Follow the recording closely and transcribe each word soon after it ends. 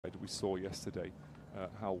We saw yesterday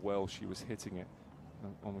how well she was hitting it.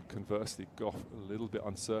 Conversely, Gauff a little bit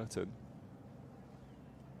uncertain.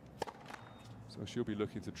 So she'll be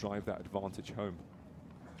looking to drive that advantage home.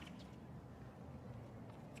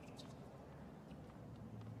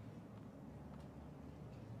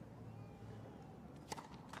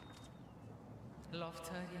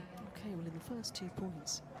 Okay, well, in the first 2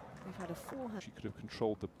 points, we've had a forehand. She could have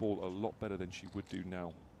controlled the ball a lot better than she would do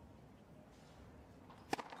now.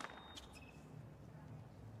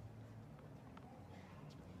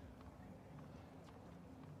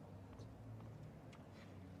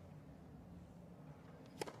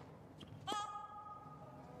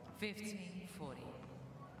 Brad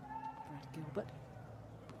Gilbert.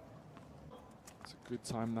 It's a good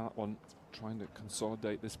time, that one, trying to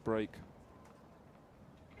consolidate this break.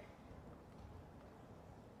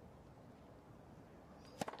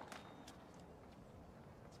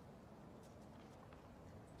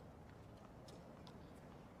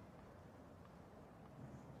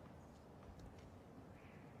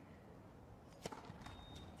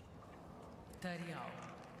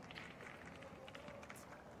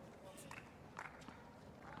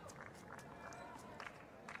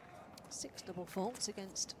 Six double faults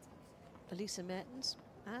against Elisa Mertens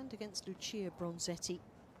and against Lucia Bronzetti.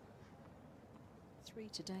 3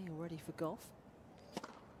 today already for Gauff.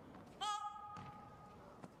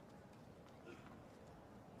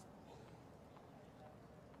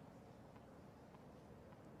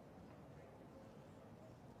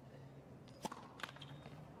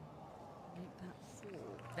 Make that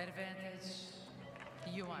 4. Advantage,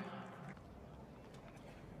 Yuan.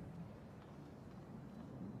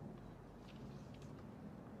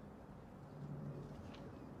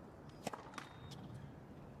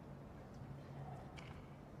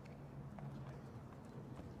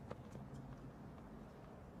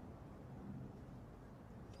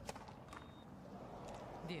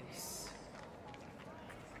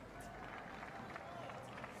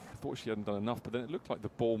 I thought she hadn't done enough, but then it looked like the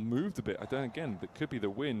ball moved a bit. I don't, again, that could be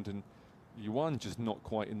the wind, and Yuan just not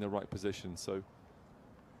quite in the right position. So,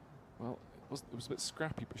 well, it was a bit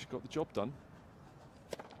scrappy, but she got the job done.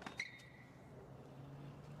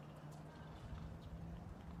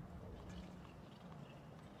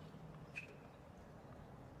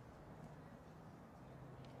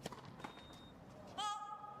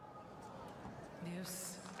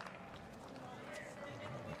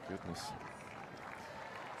 Goodness.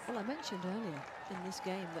 Well, I mentioned earlier in this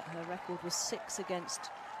game that her record was 6 against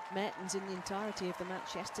Mertens in the entirety of the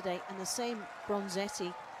match yesterday, and the same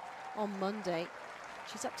Bronzetti on Monday.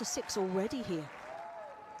 She's up to 6 already here.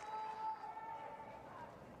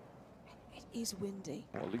 It is windy.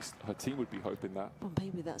 Well, at least her team would be hoping that. Well,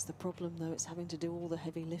 maybe that's the problem, though. It's having to do all the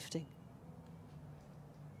heavy lifting.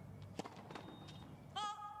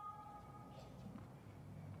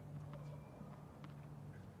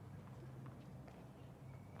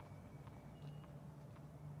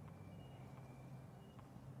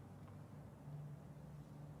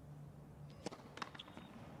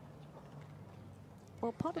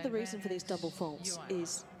 Well, part of the reason for these double faults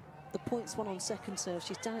is the points won on second serve.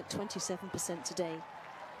 She's down at 27% today.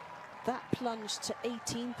 That plunged to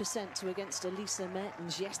 18% to against Elisa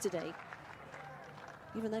Mertens yesterday,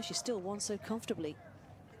 even though she still won so comfortably.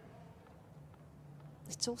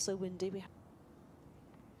 It's also windy.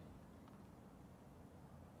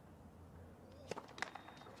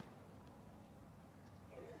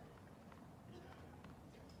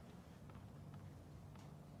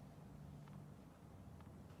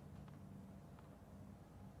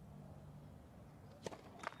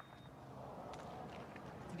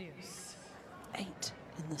 Deuce. 8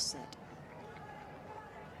 in the set.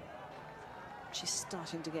 She's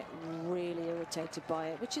starting to get really irritated by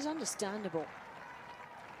it, which is understandable.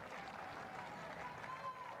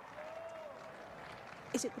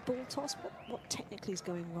 Is it the ball toss? What technically is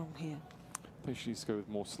going wrong here? I think she needs to go with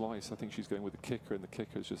more slice. I think she's going with the kicker, and the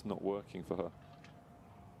kicker is just not working for her.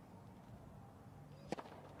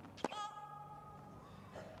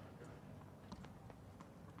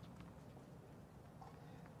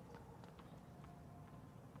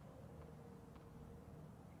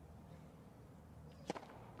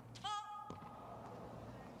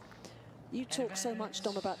 You talk so much,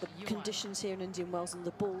 Dom, about the conditions here in Indian Wells and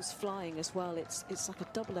the balls flying as well. It's like a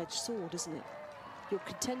double-edged sword, isn't it? You're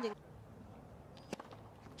contending.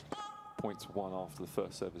 Points won after the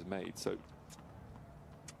first serve is made, so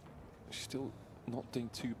she's still not doing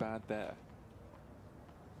too bad there.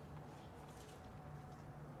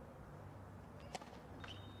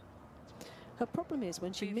 Her problem is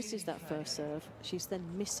when she misses that first serve, she's then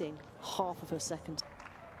missing half of her second.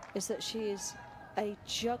 Is that she is a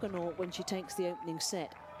juggernaut when she takes the opening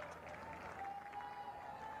set.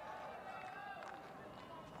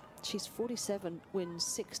 She's 47 wins,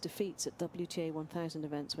 6 defeats at WTA 1000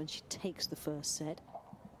 events when she takes the first set.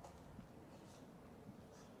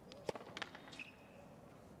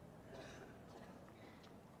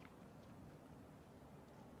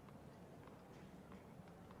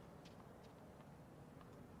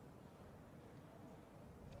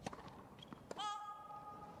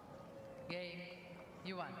 Game,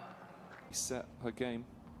 Yuan. Set her game.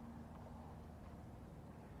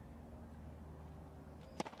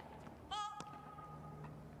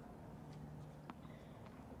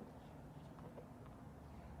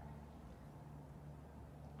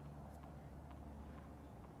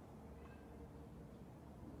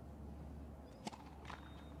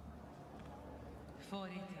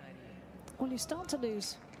 Well, you start to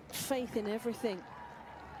lose faith in everything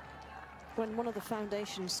when one of the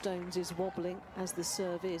foundation stones is wobbling, as the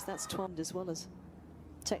serve is. That's twined as well as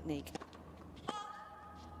technique.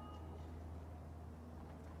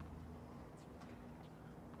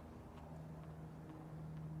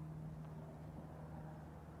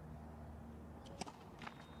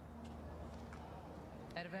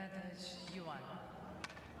 Advantage, Yuan.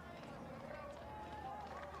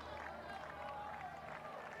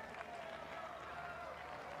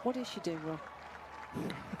 What is she doing wrong?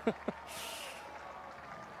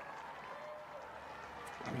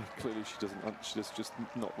 I mean, clearly she doesn't. She's just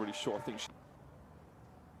not really sure. I think she.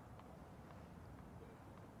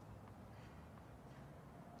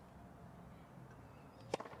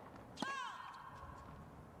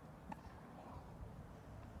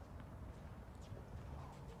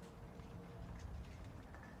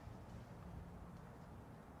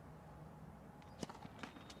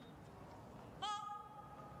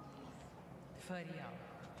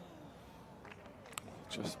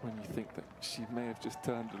 Just when you think that she may have just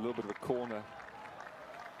turned a little bit of a corner,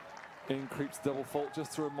 in creeps double fault,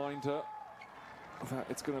 just to remind her that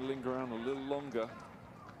it's going to linger around a little longer.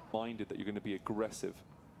 Minded that you're going to be aggressive.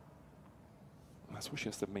 That's what she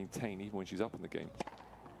has to maintain even when she's up in the game.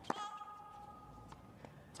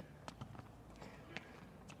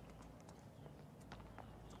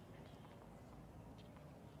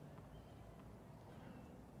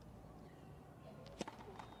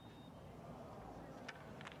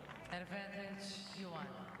 Advantage, Yuan.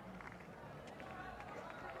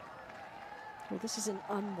 Well, this is an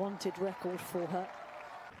unwanted record for her.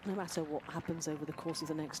 No matter what happens over the course of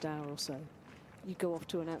the next hour or so, you go off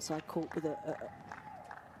to an outside court with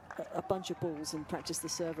a bunch of balls and practice the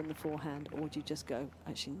serve and the forehand, or do you just go,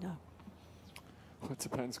 actually, no? Well, it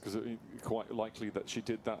depends, because it's quite likely that she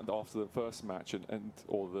did that after the first match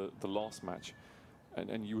or the last match,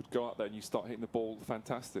 and you would go out there and you start hitting the ball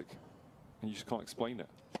fantastic, and you just can't explain it.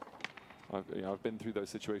 I've been through those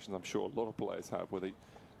situations. I'm sure a lot of players have, where they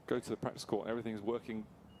go to the practice court and everything's working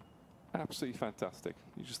absolutely fantastic.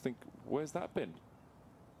 You just think, where's that been?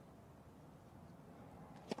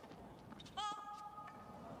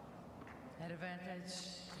 Advantage,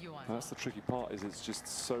 Yuan. And that's the tricky part, is it's just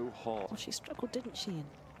so hard. Well, she struggled, didn't she, in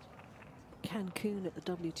Cancun at the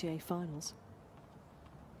WTA finals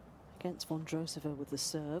against Vondrousova with the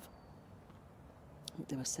serve. I think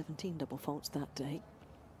there were 17 double faults that day.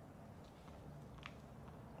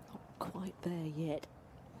 Not quite there yet.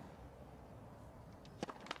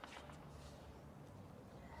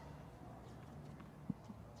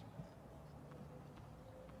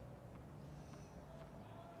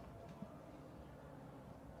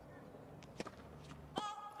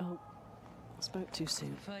 Oh, spoke too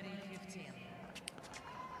soon. 30-15.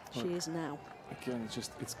 She is now. Again,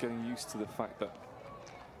 it's getting used to the fact that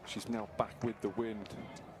she's now back with the wind.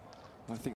 I think